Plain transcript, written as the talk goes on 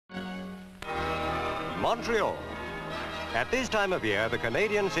Montreal. At this time of year, the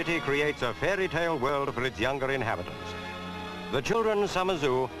Canadian city creates a fairy tale world for its younger inhabitants. The children's summer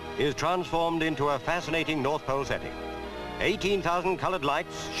zoo is transformed into a fascinating North Pole setting. 18,000 colored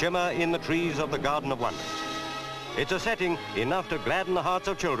lights shimmer in the trees of the Garden of Wonders. It's a setting enough to gladden the hearts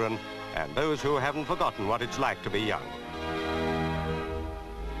of children and those who haven't forgotten what it's like to be young.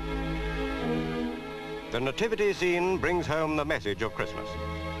 The nativity scene brings home the message of Christmas.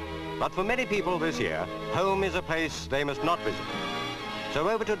 But for many people this year, home is a place they must not visit. So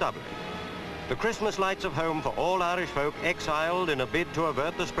over to Dublin. The Christmas lights of home for all Irish folk exiled in a bid to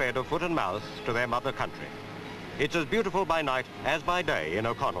avert the spread of foot and mouth to their mother country. It's as beautiful by night as by day in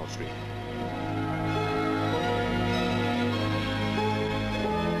O'Connell Street.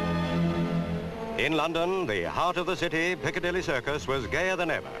 In London, the heart of the city, Piccadilly Circus, was gayer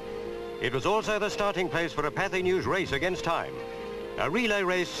than ever. It was also the starting place for a Pathe News race against time. A relay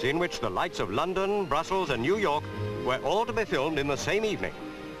race in which the lights of London, Brussels and New York were all to be filmed in the same evening,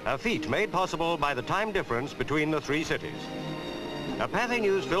 a feat made possible by the time difference between the three cities. A Pathe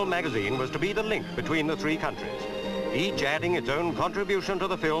News film magazine was to be the link between the three countries, each adding its own contribution to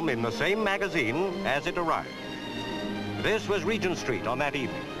the film in the same magazine as it arrived. This was Regent Street on that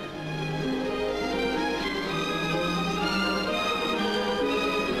evening.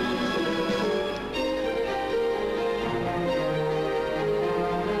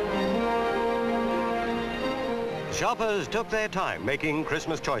 Shoppers took their time making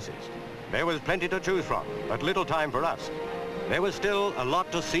Christmas choices. There was plenty to choose from, but little time for us. There was still a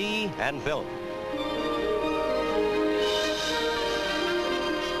lot to see and film.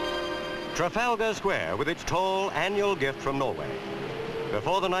 Trafalgar Square with its tall annual gift from Norway.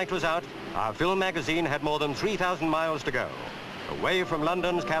 Before the night was out, our film magazine had more than 3,000 miles to go. Away from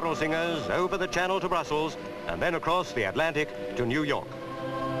London's carol singers, over the Channel to Brussels, and then across the Atlantic to New York.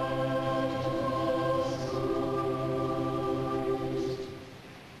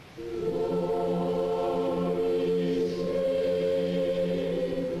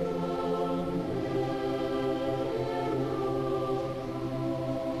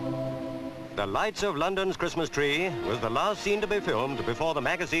 The lights of London's Christmas tree was the last scene to be filmed before the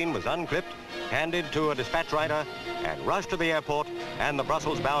magazine was unclipped, handed to a dispatch rider, and rushed to the airport and the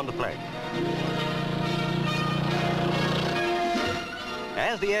Brussels-bound plane.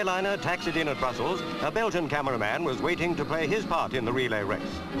 As the airliner taxied in at Brussels, a Belgian cameraman was waiting to play his part in the relay race.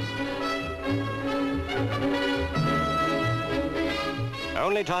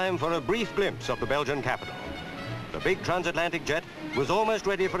 Only time for a brief glimpse of the Belgian capital. The big transatlantic jet was almost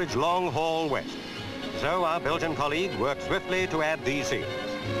ready for its long haul west. So our Belgian colleague worked swiftly to add these scenes.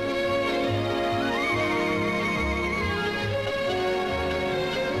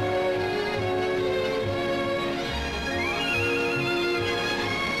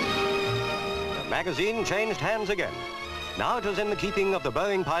 The magazine changed hands again. Now it was in the keeping of the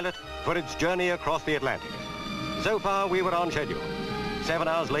Boeing pilot for its journey across the Atlantic. So far we were on schedule. 7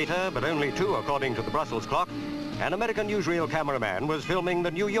 hours later, but only 2 according to the Brussels clock, an American newsreel cameraman was filming the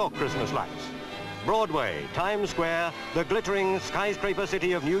New York Christmas lights. Broadway, Times Square, the glittering skyscraper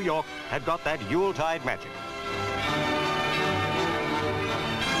city of New York had got that Yuletide magic.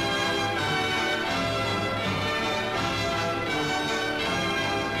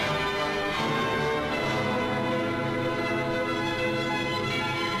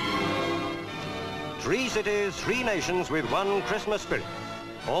 Three cities, three nations with one Christmas spirit.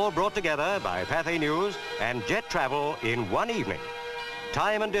 All brought together by Pathe News and jet travel in one evening.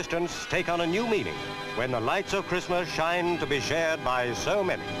 Time and distance take on a new meaning when the lights of Christmas shine to be shared by so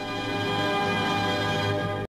many.